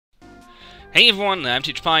Hey everyone, I'm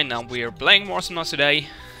Teach Pine. Now we're playing Awesomenauts today.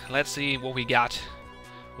 Let's see what we got.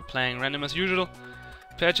 We're playing random as usual.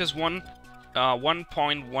 Patches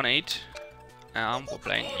 1.18. We're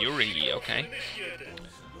playing Yuri, okay.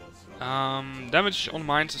 Damage on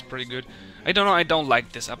mines is pretty good. I don't know, I don't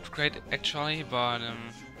like this upgrade actually, but I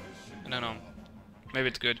don't know. Maybe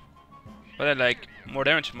it's good. But I like more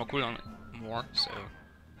damage, more cooldown, more, so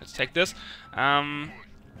let's take this.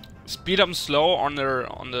 Speed up and slow on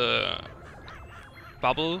the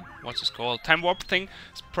bubble, what's this called? Time warp thing.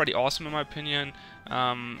 It's pretty awesome in my opinion.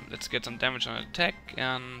 Let's get some damage on attack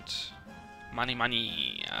and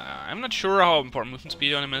money. I'm not sure how important movement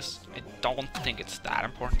speed on him is. I don't think it's that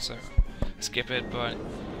important, so skip it, but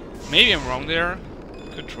maybe I'm wrong there.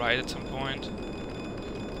 Could try it at some point.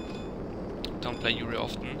 Don't play Yuri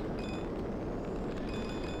often.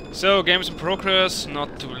 So, game is in progress,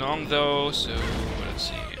 not too long though, so let's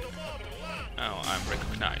see. Oh, I'm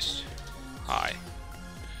recognized. Hi.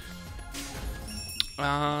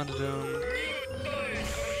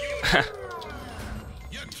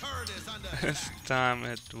 This time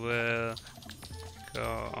it will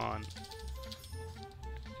go on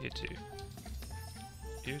YouTube.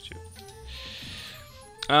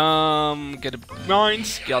 Get a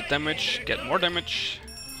mines, get damage, get more damage,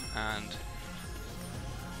 and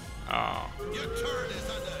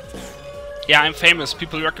yeah, I'm famous.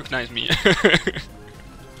 People recognize me.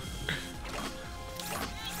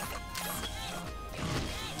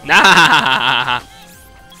 Nah.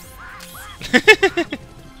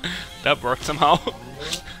 That worked somehow.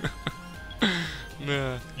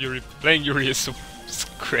 Nah, playing Yuri is so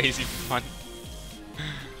crazy fun.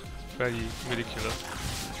 Very ridiculous.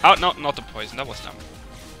 Oh no, not the poison. That was dumb.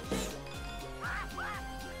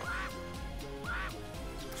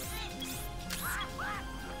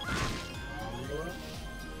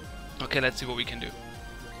 Okay, let's see what we can do.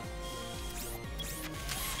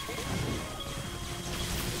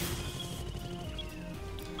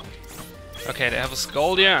 Okay, they have a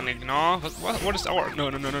skull here and ignore. What is our... No,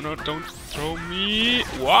 don't throw me.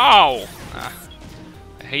 Wow! I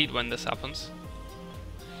hate when this happens.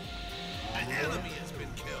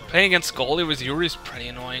 Playing against Scully with Yuri is pretty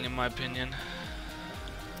annoying in my opinion.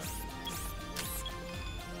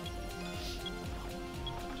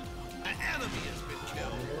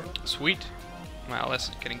 Sweet. Well, that's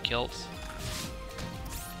getting killed.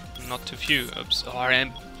 Not too few. Oops.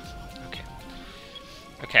 RM.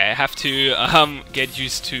 Okay, I have to get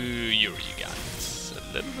used to Yuri again. It's a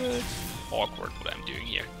little bit awkward what I'm doing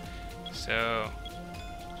here. So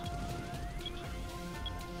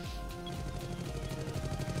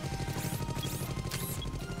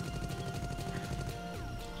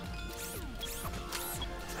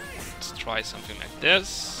let's try something like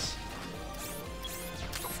this.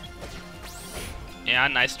 Yeah,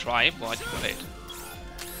 nice try, but you played.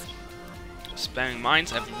 Spamming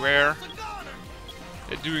mines everywhere.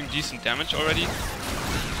 They're doing decent damage already.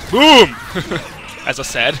 Boom! As I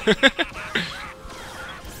said.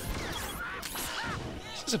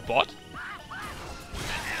 Is this a bot?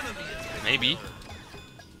 Maybe.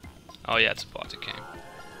 Oh yeah, it's a bot, okay.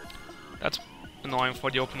 That's annoying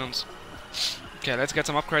for the opponents. Okay, let's get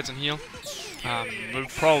some upgrades and heal.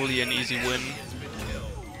 Probably an easy win.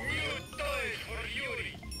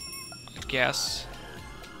 I guess.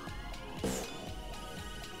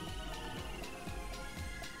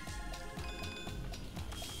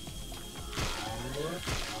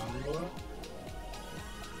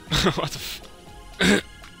 What the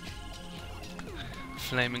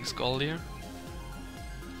flaming skull here.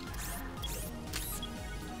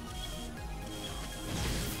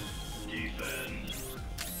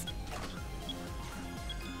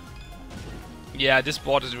 Yeah, this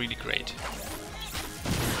bot is really great.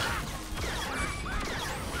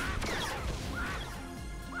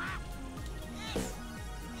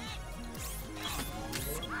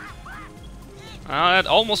 That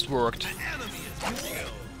almost worked.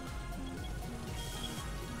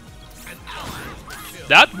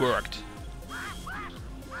 That worked!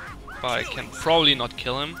 But I can probably not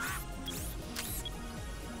kill him.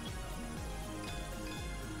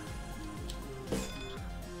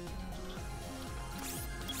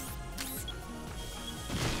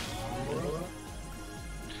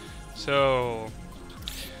 So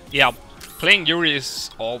yeah, playing Yuri is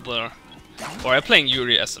all the... Or I'm playing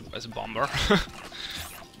Yuri as a bomber.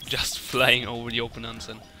 Just flying over the opponents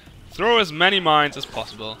and throw as many mines as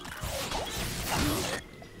possible.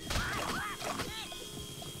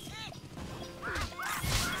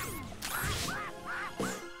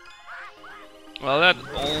 Well, that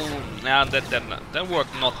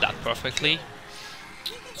worked not that perfectly.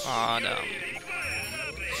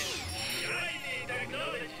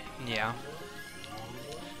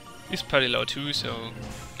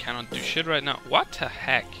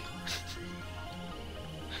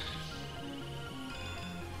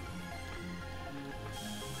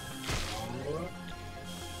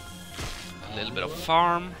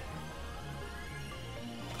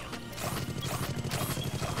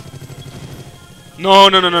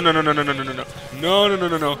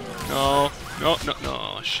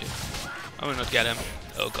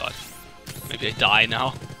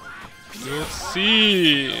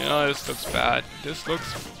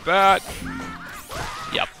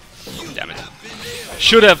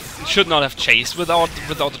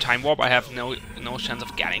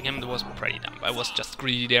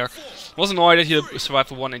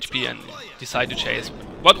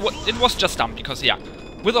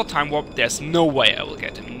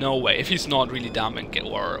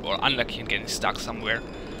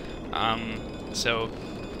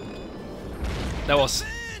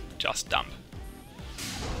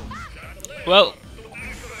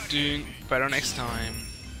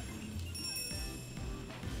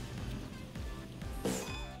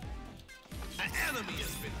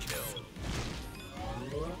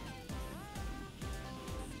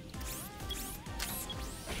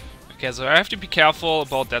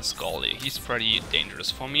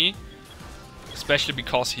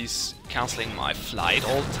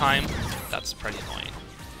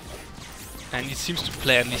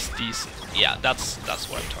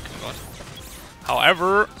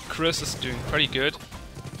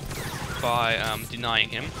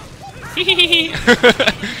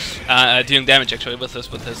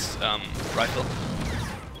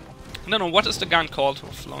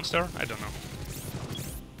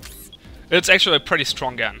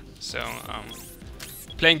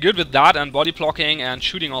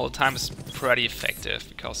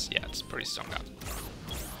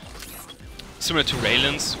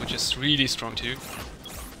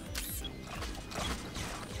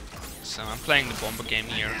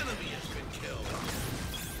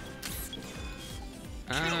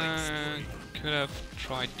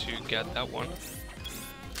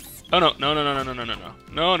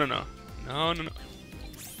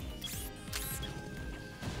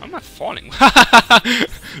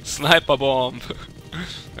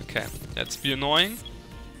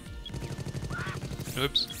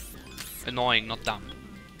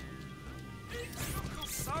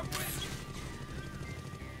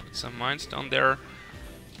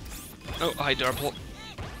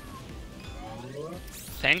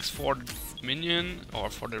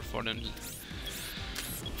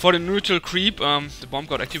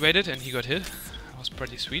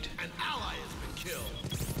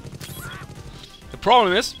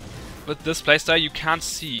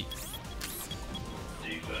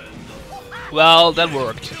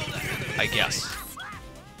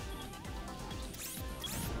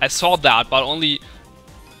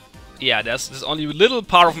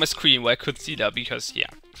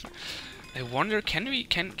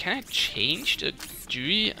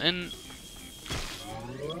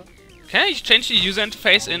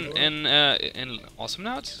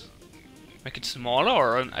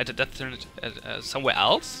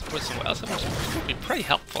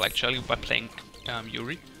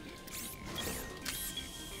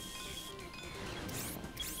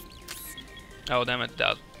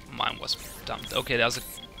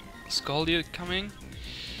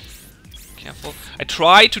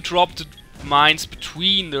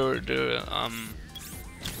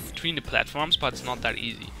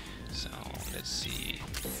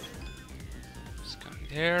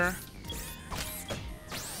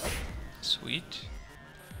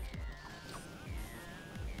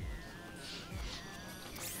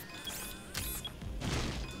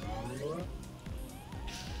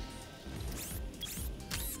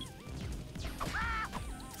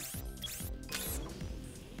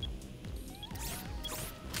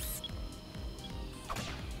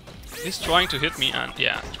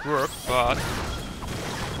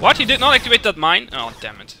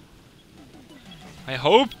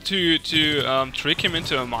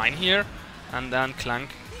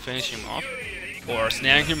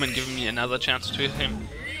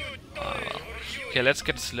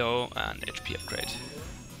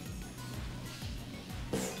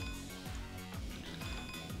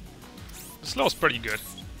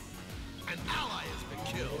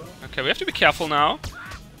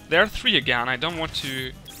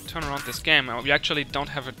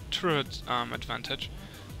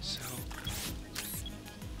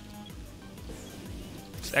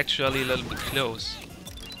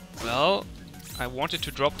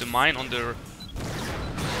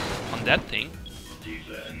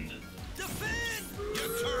 Defend! Your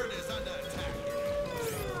turret is under attack.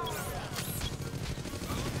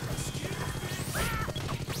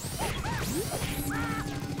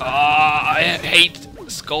 I hate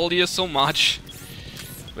Scoldia so much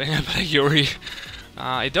when I play Yuri.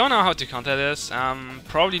 I don't know how to counter this.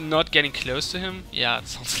 Probably not getting close to him. Yeah, it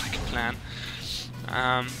sounds like a plan.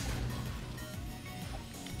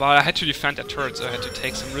 But I had to defend that turret, so I had to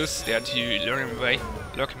take some risks there to lure him away.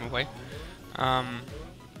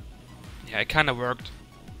 Yeah, it kinda worked.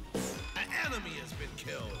 An enemy has been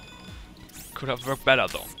killed. Could have worked better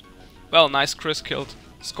though. Well, nice, Chris killed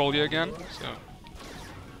Scoldia again, so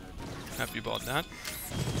happy about that.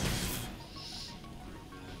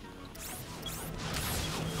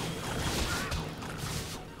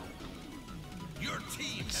 Your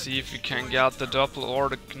team Let's see if we can get the double or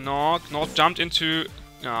the knock. Not jumped into.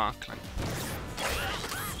 Ah, clank.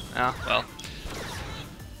 Ah, well.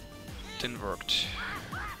 Didn't work.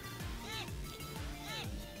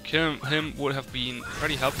 Killing him would have been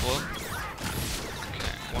pretty helpful.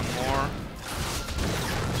 Okay, one more.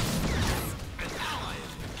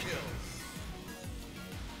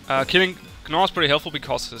 Killing Gnaw is pretty helpful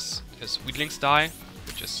because his weaklings die,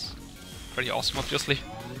 which is pretty awesome, obviously.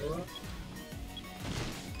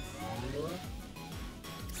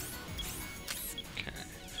 Okay,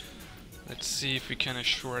 let's see if we can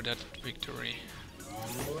assure that victory.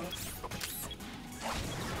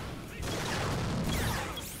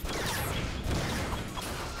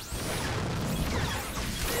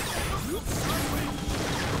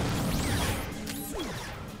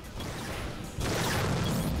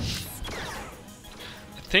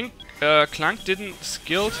 I think Clank didn't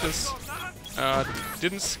skilled his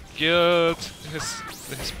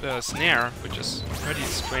snare, which is pretty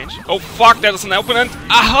strange. Oh fuck, that is an opponent!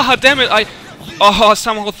 Ah, damn it! I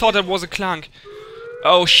somehow thought that was a Clank.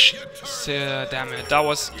 Oh damn it! That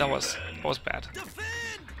was bad.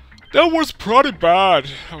 That was pretty bad.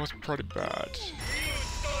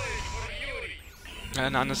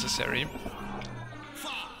 And unnecessary.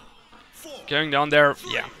 Going down there,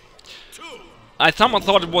 yeah. I somehow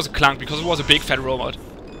thought it was a Clank because it was a big fat robot.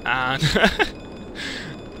 And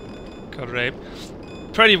got raped.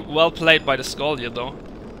 Pretty well played by the Scoldia though.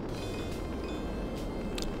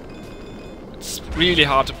 It's really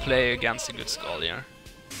hard to play against a good Scoldia.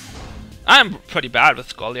 I'm pretty bad with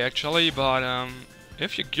Scoldia actually, but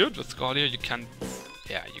if you're good with Scoldia, you can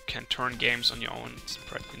turn games on your own. It's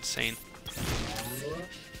pretty insane.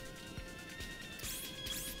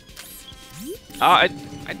 I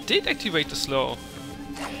did activate the slow.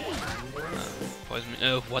 Poison me.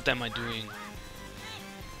 Oh, what am I doing?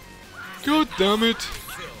 God damn it!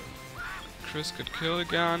 Chris got killed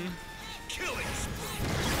again.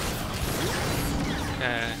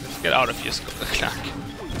 Okay, let's get out of here, Clank.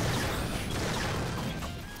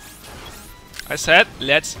 I said,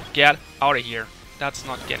 let's get out of here. That's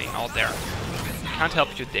not getting out there. Can't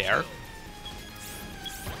help you there.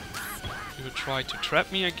 You will try to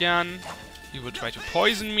trap me again. You will try to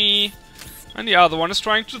poison me. And the other one is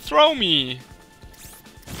trying to throw me.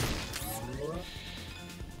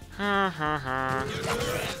 Ha ha ha.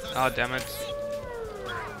 Oh, damn it.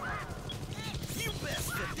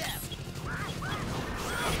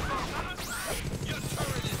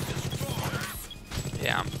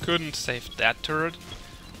 Yeah, couldn't save that turret.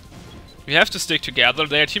 We have to stick together.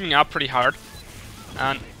 They are teaming up pretty hard.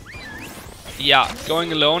 And yeah,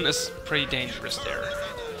 going alone is pretty dangerous there.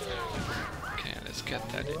 Okay, let's get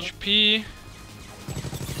that HP.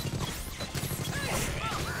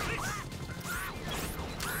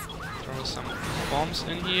 Throw some bombs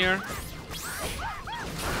in here.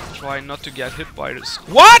 Try not to get hit by this.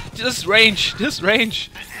 What? This range!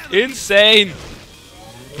 Insane!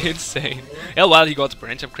 Insane. Yeah, well, he got the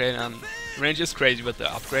range upgrade, and range is crazy with the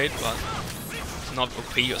upgrade, but it's not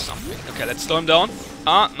OP or something. Okay, let's slow him down.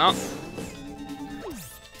 Ah, no.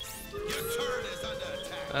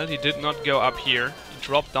 Well, he did not go up here. He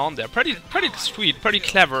dropped down there. Pretty sweet, pretty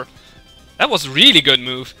clever. That was a really good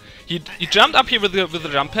move. He jumped up here with the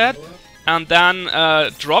jump pad, and then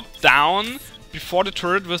dropped down before the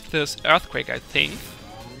turret with this earthquake, I think.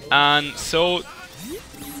 And so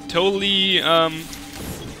totally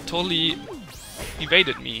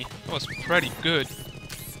evaded me. That was pretty good.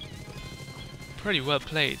 Pretty well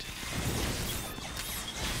played.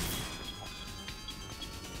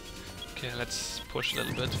 Okay, let's push a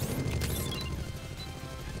little bit.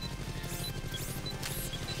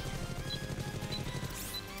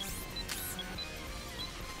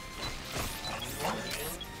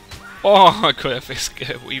 Oh, I could have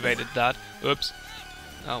evaded that. Oops.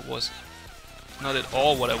 That was not at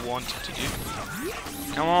all what I wanted to do.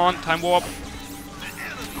 Come on, time warp.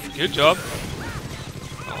 Good job.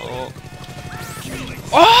 Oh.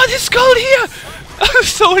 Oh, this skull here!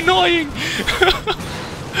 So annoying!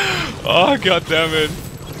 Oh, god damn it.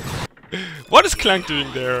 What is Clank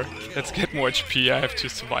doing there? Let's get more HP. I have to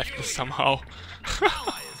survive this somehow.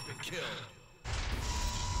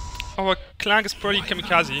 Oh, Clank is pretty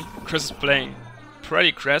kamikaze. Chris is playing pretty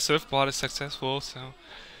aggressive, but is successful, so...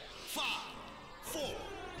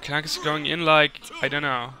 Clank is going in like, I don't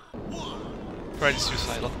know, pretty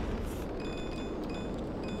suicidal.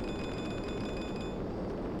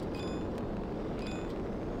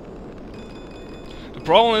 The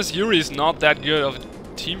problem is Yuri is not that good of a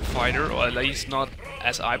team fighter, or at least not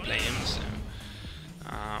as I play him, so...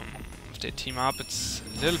 if they team up, it's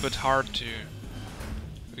a little bit hard to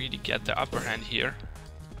really get the upper hand here.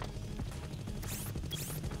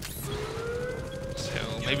 So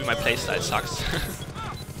maybe my playstyle sucks.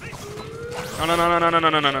 No, no, no, no, no, no,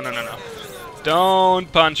 no, no, no, no, no, no.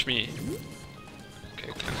 Don't punch me.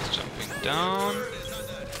 Okay, Clank is jumping down.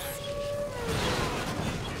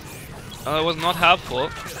 Oh, that was not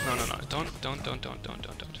helpful. No, no, no. Don't.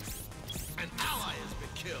 An ally has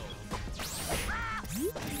been killed.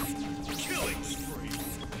 Killing spree.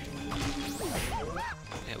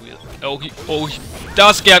 Yeah, he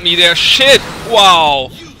does get me there. Shit! Wow!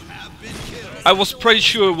 You have been killed. I was pretty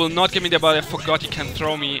sure it will not get me there, but I forgot he can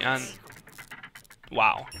throw me, and...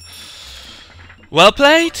 Wow. Well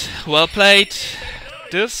played, well played.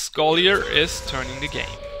 This Golier is turning the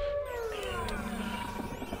game.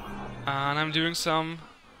 And I'm doing some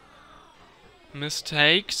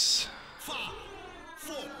mistakes.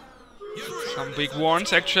 Some big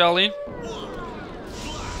ones, actually.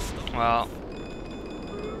 Well...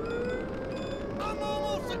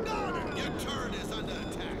 Your turn is under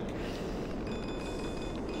attack.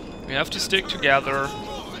 We have to stick together.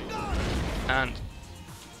 And...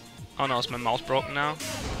 Oh no, is my mouse broken now?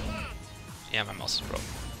 Yeah, my mouse is broken.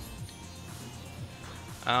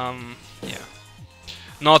 Yeah.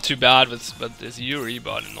 Not too bad with this Yuri,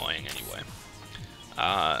 but annoying anyway.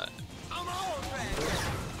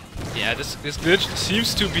 Yeah, this glitch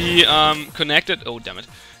seems to be connected. Oh damn it!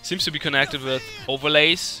 Seems to be connected with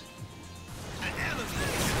overlays.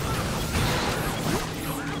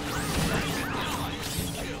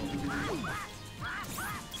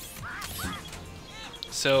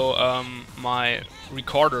 So my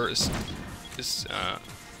recorder is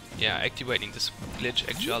yeah, activating this glitch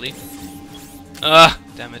actually.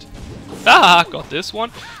 Damn it. Ah, got this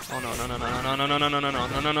one. Oh no no no no no no no no no no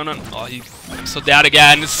no no no no. Oh, I'm so dead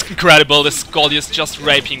again. It's incredible. This Goldie is just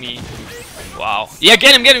raping me. Wow. Yeah,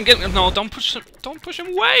 get him, get him, get him. No, don't push him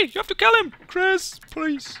away. You have to kill him, Chris,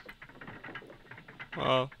 please.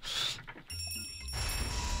 Wow.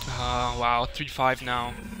 Wow, 3-5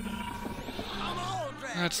 now.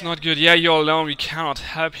 That's not good. Yeah, you're alone. We cannot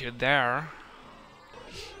help you there.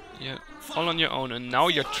 You're all on your own, and now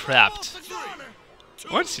you're trapped.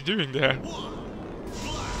 What's he doing there?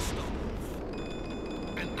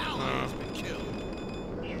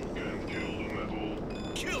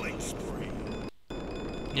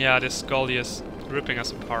 Yeah, this Scully is ripping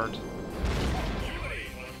us apart.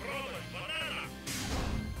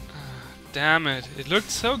 Damn it, it looked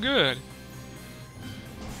so good.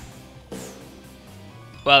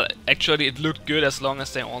 Well, actually it looked good as long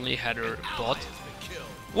as they only had her bot.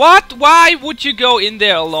 What? Why would you go in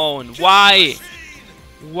there alone? Why?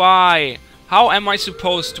 Why? How am I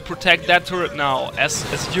supposed to protect that turret now as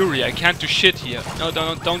Yuri? I can't do shit here. No,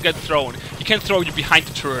 don't get thrown. You can throw you behind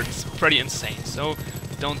the turret. It's pretty insane. So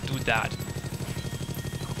don't do that.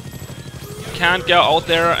 You can't go out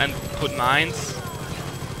there and put mines.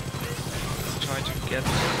 Let's try to get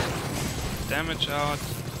damage out.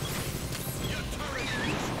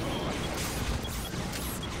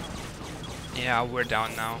 Yeah, we're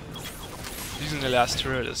down now. Using the last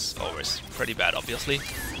turret is always pretty bad, obviously.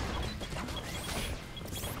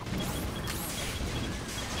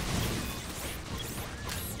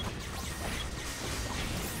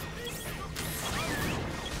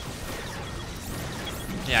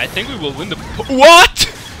 Yeah, I think we will win the...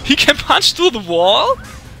 What?! He can punch through the wall?!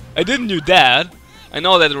 I didn't knew that. I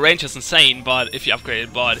know that the range is insane, but if you upgrade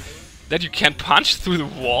it, but that you can punch through the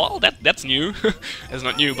wall? That's new. It's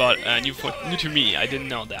not new, but new to me. I didn't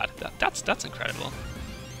know that. That's incredible.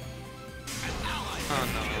 Oh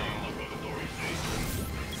no.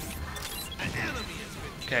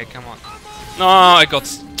 Okay, come on. No,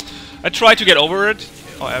 I tried to get over it.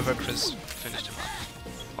 However, Chris finished him up.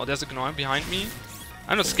 Oh, there's a Gnoll behind me.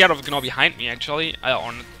 I'm not scared of a Gnoll behind me, actually.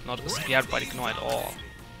 I'm not scared by the Gnoll at all.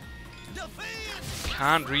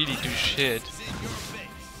 Can't really do shit.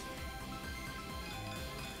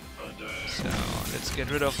 So, Let's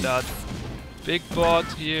get rid of that big bot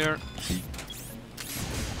here.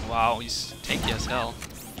 Wow, he's tanky as hell.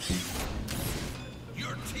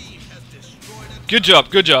 Your team has destroyed a Good job,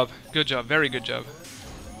 good job, good job, very good job.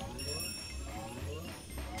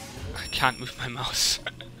 I can't move my mouse.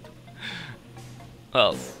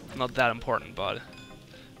 Well, not that important, but...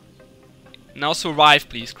 Now survive,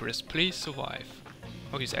 please, Chris. Please survive.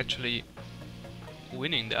 Oh, he's actually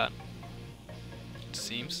winning that. It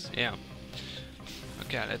seems, yeah.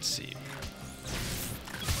 Okay, let's see.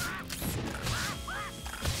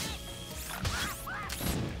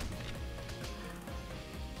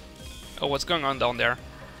 Oh, what's going on down there?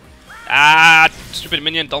 Ah, stupid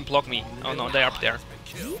minion, don't block me. Oh no, they're up there.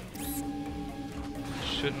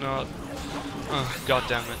 Should not. Oh, god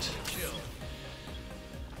damn it.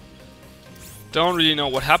 Don't really know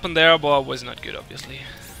what happened there, but it was not good, obviously.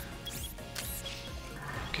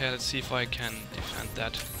 Okay, let's see if I can defend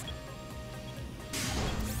that.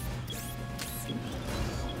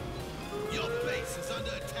 Your base is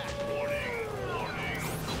under attack.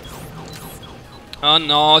 Oh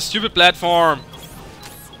no, stupid platform!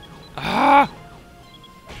 Ah!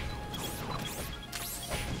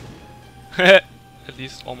 At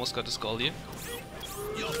least almost got the skull here.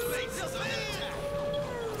 Your base is under attack.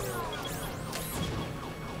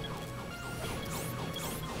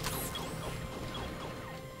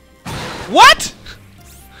 What?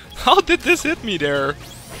 How did this hit me there?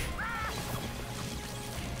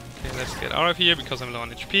 Okay, let's get out of here because I'm low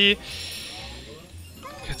on HP.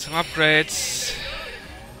 Get some upgrades.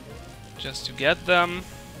 Just to get them.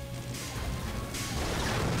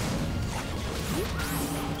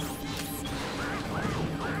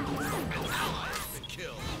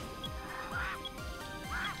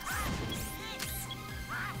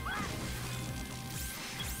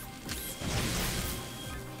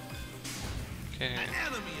 Okay.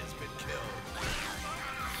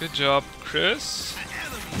 Good job, Chris.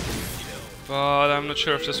 But I'm not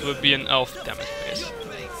sure if this will be an elf damage base.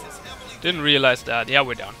 Didn't realize that. Yeah,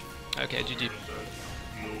 we're down. Okay, GG.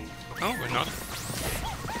 Oh, we're not.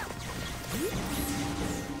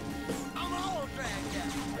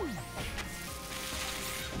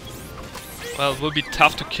 Well, it will be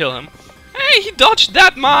tough to kill him. Hey, he dodged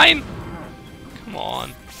that mine! Come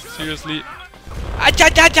on. Seriously.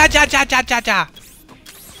 Ah-cha-cha-cha-cha-cha-cha-cha!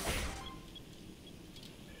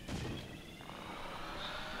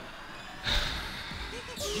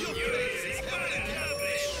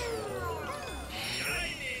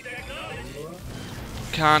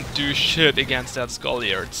 Can't do shit against that skull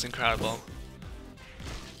here, it's incredible.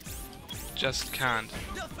 Just can't.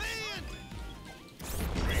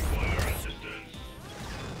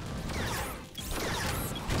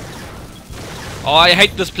 Oh, I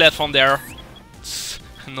hate this platform there. It's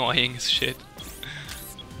annoying as shit.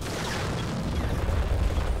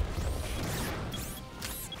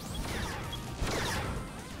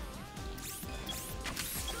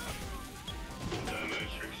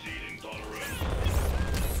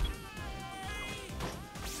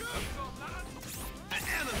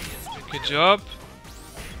 Good job.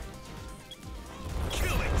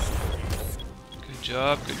 Good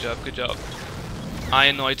job, good job, good job. I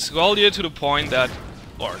annoyed Squallier to the point that,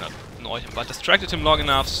 or not annoyed him, but distracted him long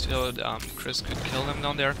enough so Chris could kill him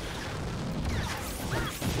down there.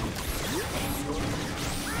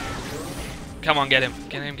 Come on, get him.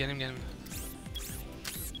 Get him, get him, get him.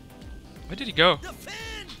 Where did he go?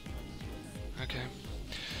 Okay.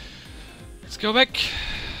 Let's go back.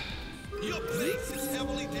 Your base is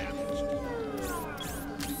heavily damaged.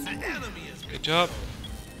 An enemy is Good job.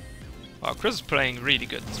 Wow, Chris is playing really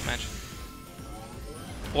good this match.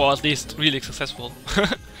 Or at least really successful.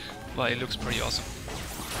 Well, it looks pretty awesome.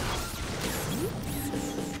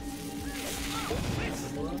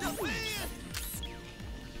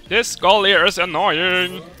 This skull here is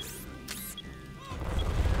annoying!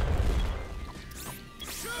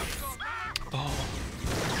 Oh.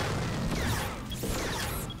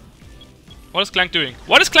 What is Clank doing?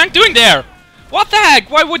 What is Clank doing there? What the heck?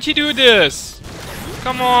 Why would he do this?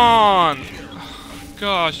 Come on!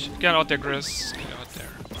 Gosh, get out there, Chris. Get out there.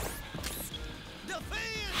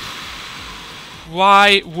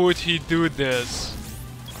 Why would he do this?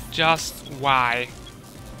 Just why?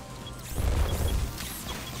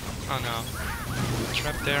 Oh no.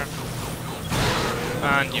 Trap there.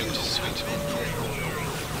 And nuked. Sweet.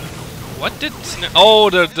 What did oh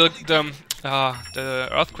the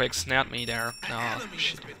earthquake snared me there. Oh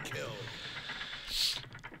shit.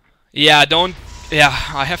 Yeah, don't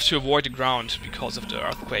I have to avoid the ground because of the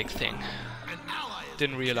earthquake thing.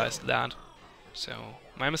 Didn't realize that. So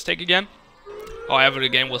my mistake again. However, the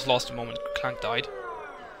game was lost the moment Clank died.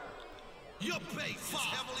 Your base is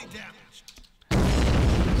heavily damaged.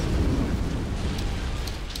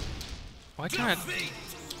 Why can't I... Defeat.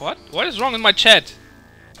 What? What is wrong with my chat?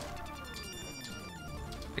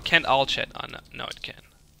 I can't all chat. Oh, no, no, it can.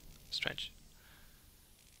 Strange.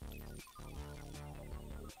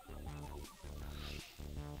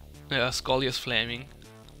 Yeah, Scully is flaming.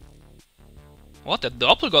 What? The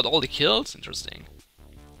Doppel got all the kills? Interesting.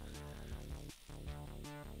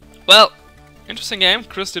 Well, interesting game.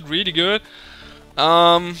 Chris did really good.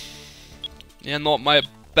 Yeah, not my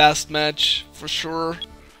best match for sure.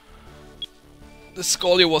 The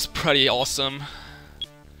Scully was pretty awesome.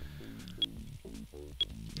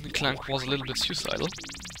 The Clank was a little bit suicidal.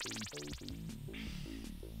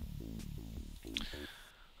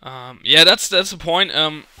 Yeah, that's the point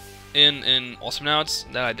in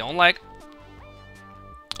Awesomenauts that I don't like.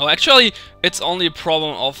 Oh, actually, it's only a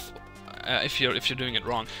problem of if you're doing it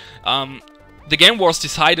wrong. The game was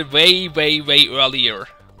decided way earlier,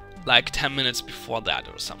 like 10 minutes before that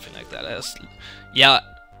or something like that. Yeah,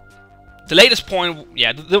 the latest point.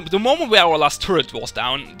 Yeah, the moment where our last turret was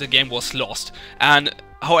down, the game was lost. And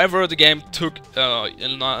however, the game took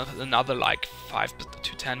another like 5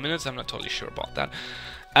 to 10 minutes. I'm not totally sure about that.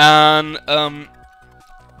 And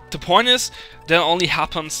the point is, that only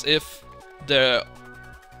happens if the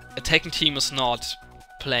attacking team is not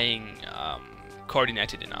playing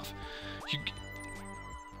coordinated enough.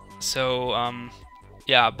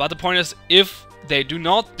 Yeah, but the point is, if they do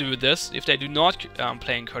not do this, if they do not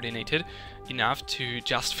playing coordinated enough to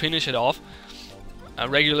just finish it off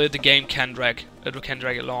regularly, the game can drag. It can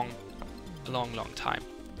drag a long time.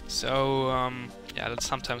 So yeah, that's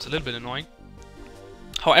sometimes a little bit annoying.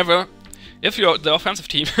 However, if you're the offensive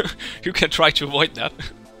team, you can try to avoid that.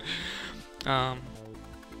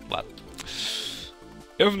 But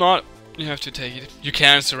if not, you have to take it. You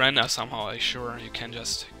can surrender somehow, sure. You can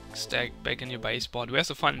just stay back in your base, but we have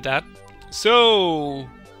to find that. So,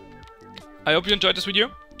 I hope you enjoyed this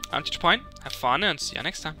video. I'm Teacher Pine. Have fun and see you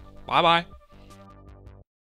next time. Bye bye.